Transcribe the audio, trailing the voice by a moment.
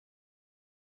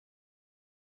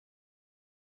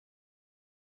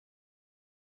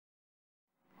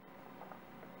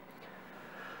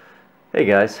Hey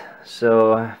guys,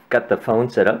 so I've got the phone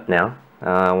set up now.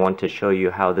 I want to show you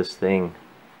how this thing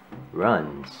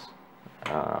runs.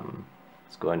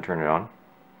 Let's go ahead and turn it on.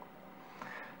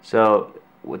 So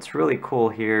what's really cool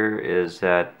here is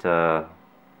that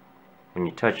when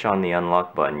you touch on the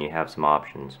unlock button, you have some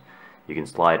options. You can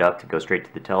slide up to go straight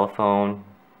to the telephone.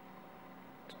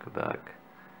 Let's go back.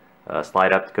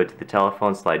 Slide up to go to the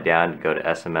telephone, slide down to go to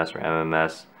SMS or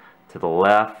MMS, to the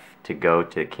left to go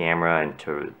to camera, and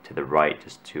to the right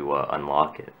just to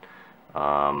unlock it.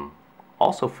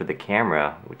 Also for the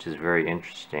camera, which is very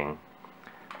interesting,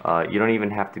 you don't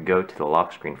even have to go to the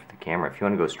lock screen for the camera. If you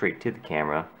want to go straight to the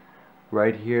camera,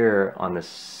 right here on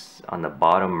the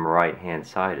bottom right hand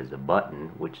side is a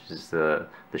button, which is the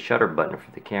shutter button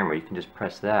for the camera. You can just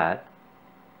press that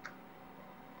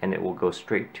and it will go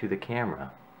straight to the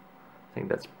camera. I think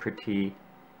that's pretty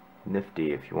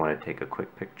nifty if you want to take a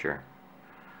quick picture.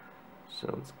 So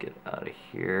let's get out of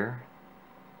here.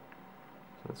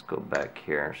 Let's go back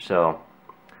here. So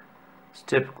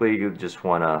typically you just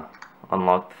want to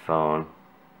unlock the phone.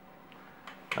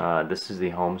 This is the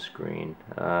home screen.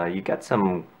 You got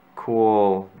some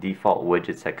cool default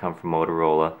widgets that come from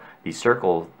Motorola. These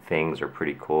circle things are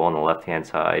pretty cool. On the left hand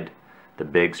side, the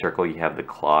big circle, you have the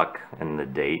clock and the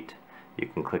date. You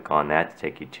can click on that to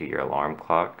take you to your alarm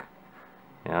clock.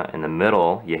 In the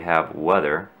middle you have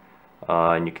weather,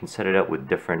 and you can set it up with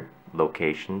different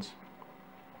locations.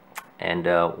 And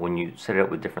when you set it up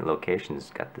with different locations,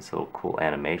 it's got this little cool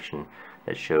animation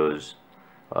that shows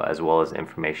as well as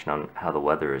information on how the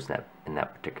weather is in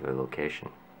that particular location.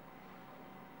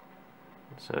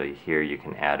 So here you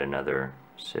can add another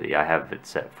city. I have it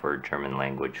set for German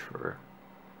language for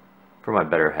my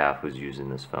better half who's using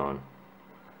this phone.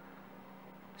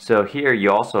 So here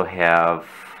you also have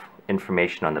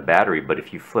information on the battery, but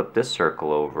if you flip this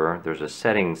circle over, there's a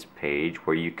settings page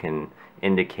where you can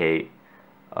indicate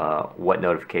what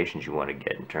notifications you want to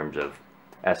get in terms of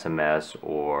SMS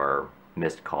or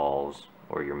missed calls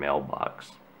or your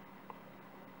mailbox.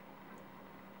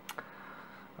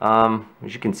 As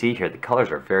you can see here, the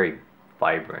colors are very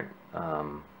vibrant.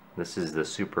 This is the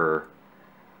Super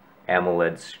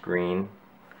AMOLED screen.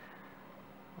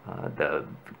 The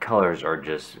colors are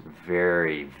just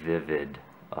very vivid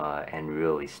and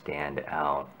really stand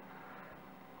out.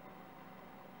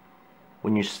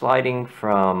 When you're sliding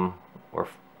from, or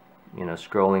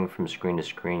scrolling from screen to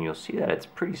screen, you'll see that it's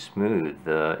pretty smooth.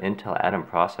 The Intel Atom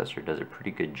processor does a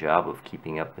pretty good job of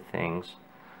keeping up with things.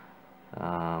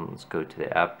 Let's go to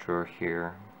the app drawer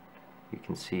here. You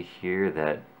can see here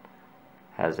that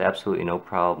has absolutely no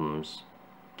problems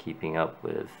keeping up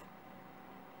with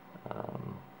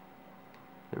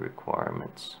the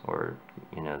requirements, or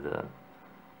the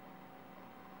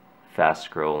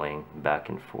fast scrolling back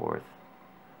and forth.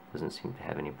 Doesn't seem to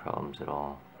have any problems at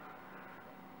all.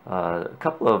 A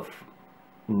couple of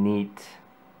neat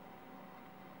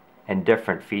and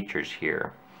different features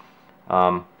here.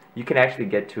 You can actually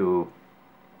get to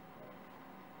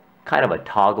kind of a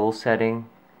toggle setting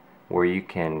where you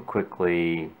can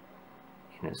quickly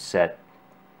set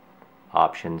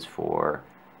options for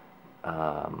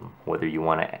whether you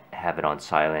want to have it on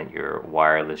silent, your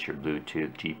wireless, your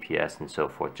Bluetooth, GPS, and so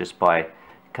forth, just by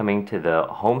coming to the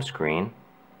home screen,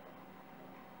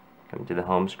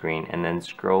 and then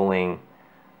scrolling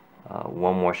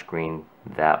one more screen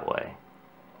that way.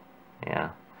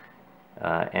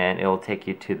 And it'll take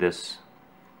you to this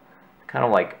kind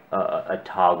of like a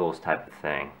toggles type of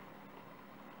thing.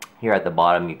 Here at the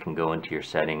bottom you can go into your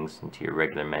settings, into your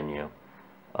regular menu,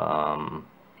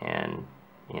 and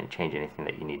change anything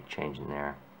that you need to change in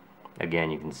there.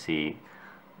 Again, you can see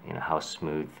how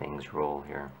smooth things roll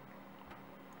here.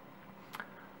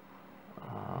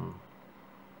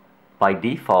 By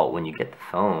default, when you get the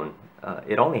phone,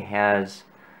 it only has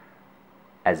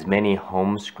as many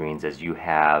home screens as you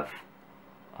have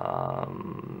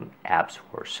apps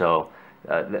for. So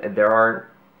there aren't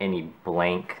any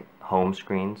blank home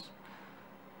screens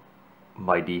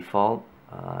by default.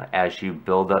 As you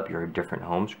build up your different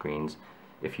home screens,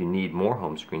 if you need more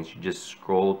home screens, you just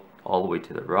scroll all the way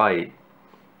to the right,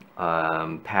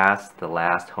 past the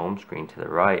last home screen to the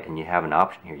right, and you have an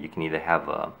option here. You can either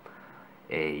have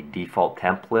a default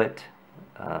template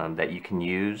that you can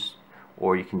use,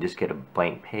 or you can just get a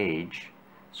blank page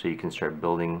so you can start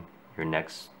building your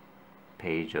next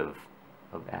page of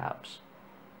apps.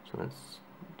 So let's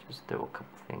just throw a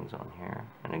couple things on here,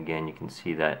 and again you can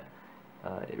see that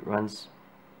it runs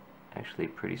actually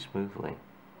pretty smoothly.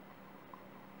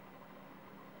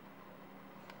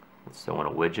 Let's throw in a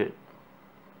widget.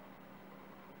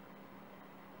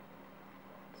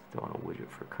 Let's throw in a widget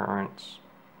for currents.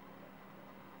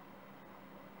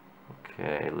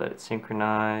 Okay, let it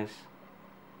synchronize.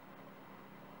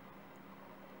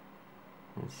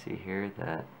 And see here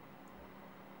that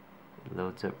it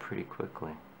loads up pretty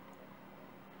quickly.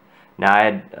 Now I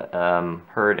had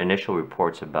heard initial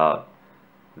reports about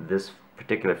this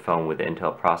particular phone with the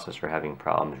Intel processor having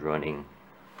problems running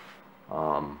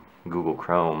Google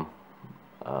Chrome,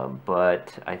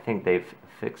 but I think they've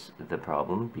fixed the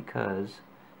problem because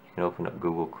you can open up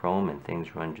Google Chrome and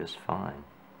things run just fine.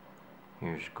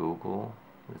 Here's Google.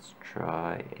 Let's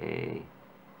try a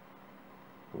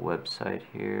website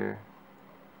here.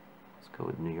 Let's go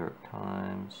with New York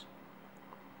Times.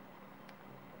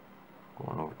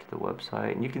 Going over to the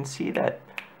website, and you can see that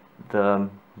the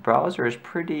browser is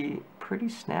pretty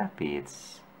snappy.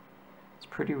 It's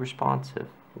pretty responsive.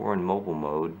 We're in mobile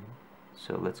mode,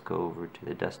 so let's go over to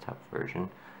the desktop version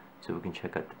so we can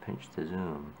check out the pinch to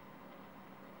zoom.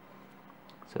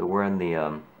 So we're in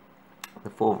the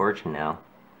full version now,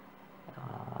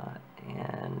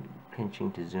 and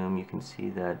pinching to zoom, you can see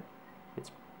that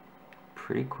it's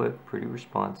pretty quick, pretty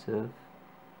responsive.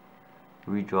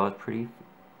 Redraws pretty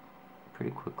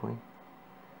quickly.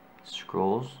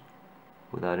 Scrolls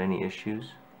without any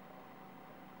issues.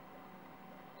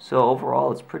 So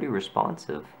overall, it's pretty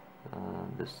responsive.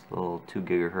 This little 2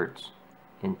 GHz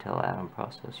Intel Atom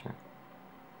processor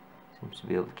seems to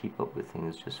be able to keep up with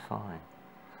things just fine.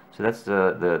 So that's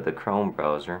the Chrome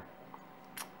browser.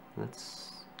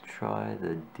 Let's try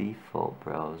the default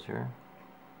browser.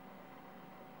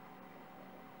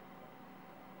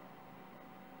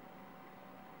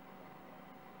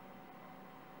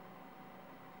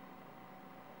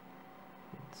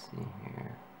 Let's see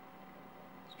here.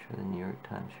 Let's try the New York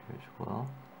Times here as well.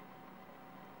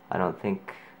 I don't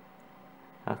think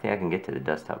I can get to the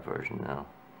desktop version now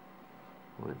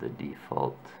with the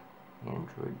default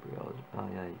Android browser. Oh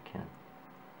yeah, you can.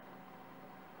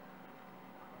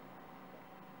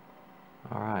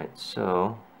 Alright,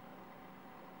 so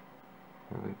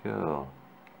here we go.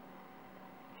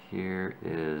 Here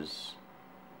is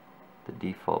the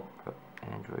default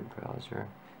Android browser.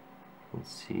 You can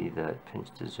see that pinch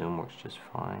to zoom works just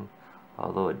fine,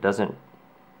 although it doesn't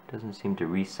seem to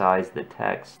resize the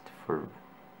text for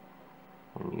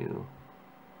when you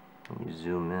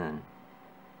zoom in.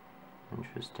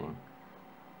 Interesting.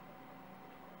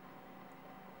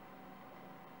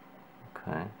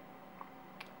 Okay,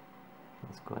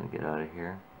 let's go ahead and get out of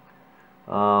here.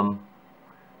 So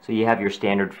you have your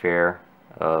standard fare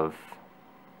of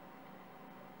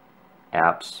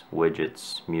apps,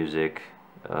 widgets, music.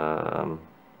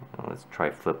 Let's try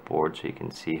Flipboard so you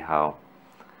can see how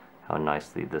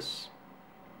nicely this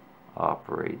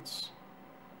operates.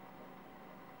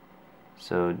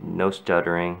 So no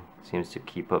stuttering, seems to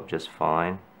keep up just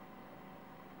fine.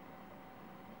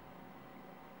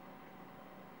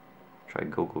 Try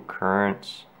Google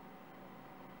Currents.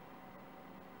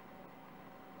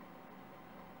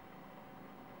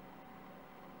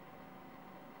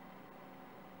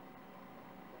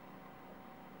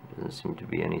 Doesn't seem to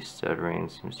be any stuttering,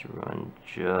 seems to run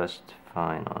just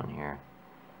fine on here.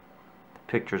 The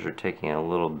pictures are taking a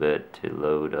little bit to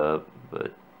load up,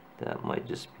 but that might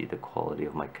just be the quality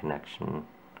of my connection.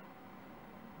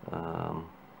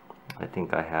 I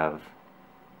think I have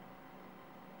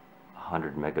a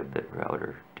 100 megabit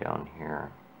router down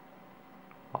here,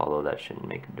 although that shouldn't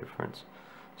make a difference.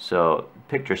 So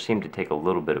pictures seem to take a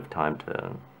little bit of time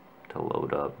to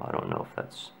load up. I don't know if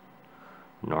that's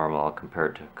normal. I'll compare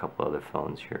it to a couple other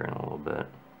phones here in a little bit.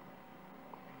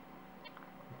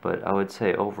 But I would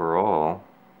say overall,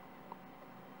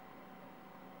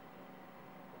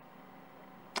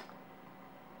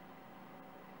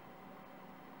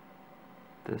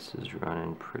 this is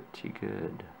running pretty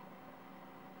good.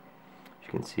 As you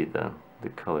can see, the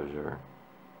colors are,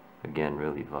 again,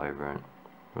 really vibrant,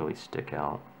 really stick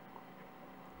out.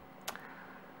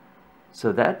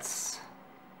 So that's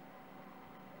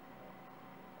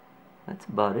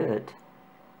about it.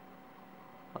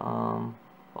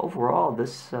 Overall,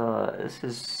 this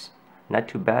is not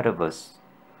too bad of a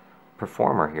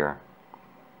performer here.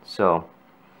 So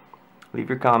leave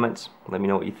your comments. Let me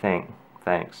know what you think.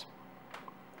 Thanks.